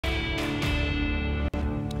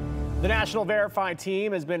The National Verify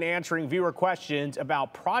team has been answering viewer questions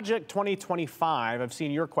about Project 2025. I've seen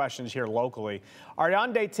your questions here locally.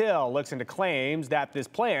 Ariane Till looks into claims that this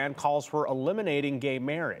plan calls for eliminating gay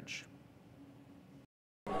marriage.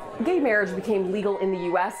 Gay marriage became legal in the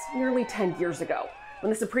U.S. nearly 10 years ago, when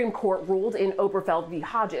the Supreme Court ruled in Oberfeld v.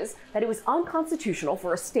 Hodges that it was unconstitutional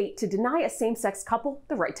for a state to deny a same-sex couple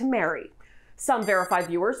the right to marry. Some Verify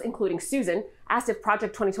viewers, including Susan, asked if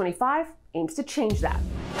Project 2025 aims to change that.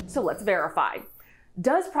 So let's verify.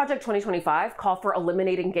 Does Project 2025 call for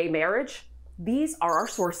eliminating gay marriage? These are our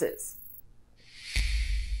sources.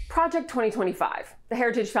 Project 2025, the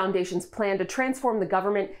Heritage Foundation's plan to transform the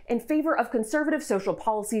government in favor of conservative social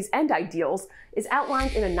policies and ideals, is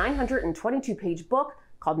outlined in a 922-page book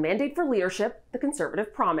called Mandate for Leadership: The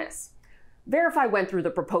Conservative Promise. Verify went through the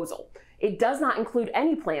proposal. It does not include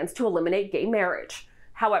any plans to eliminate gay marriage.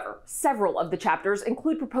 However, several of the chapters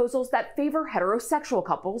include proposals that favor heterosexual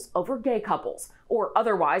couples over gay couples, or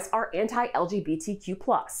otherwise are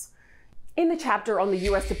anti-LGBTQ+. In the chapter on the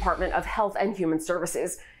U.S. Department of Health and Human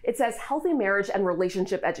Services, it says healthy marriage and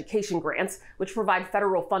relationship education grants, which provide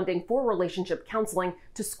federal funding for relationship counseling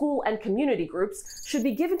to school and community groups, should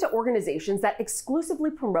be given to organizations that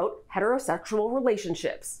exclusively promote heterosexual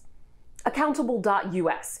relationships.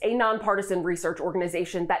 Accountable.us, a nonpartisan research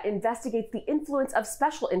organization that investigates the influence of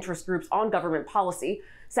special interest groups on government policy,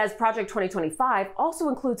 says Project 2025 also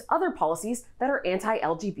includes other policies that are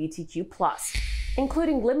anti-LGBTQ+,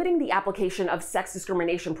 including limiting the application of sex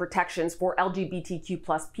discrimination protections for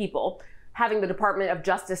LGBTQ+ people, having the Department of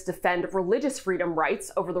Justice defend religious freedom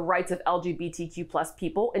rights over the rights of LGBTQ+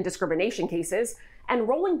 people in discrimination cases, and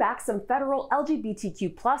rolling back some federal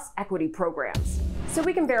LGBTQ+ equity programs. So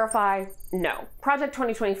we can verify, no, Project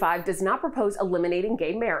 2025 does not propose eliminating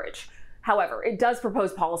gay marriage. However, it does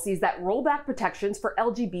propose policies that roll back protections for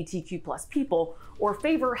LGBTQ+ people or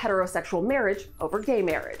favor heterosexual marriage over gay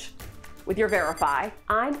marriage. With your Verify,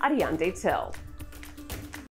 I'm Ariane Till.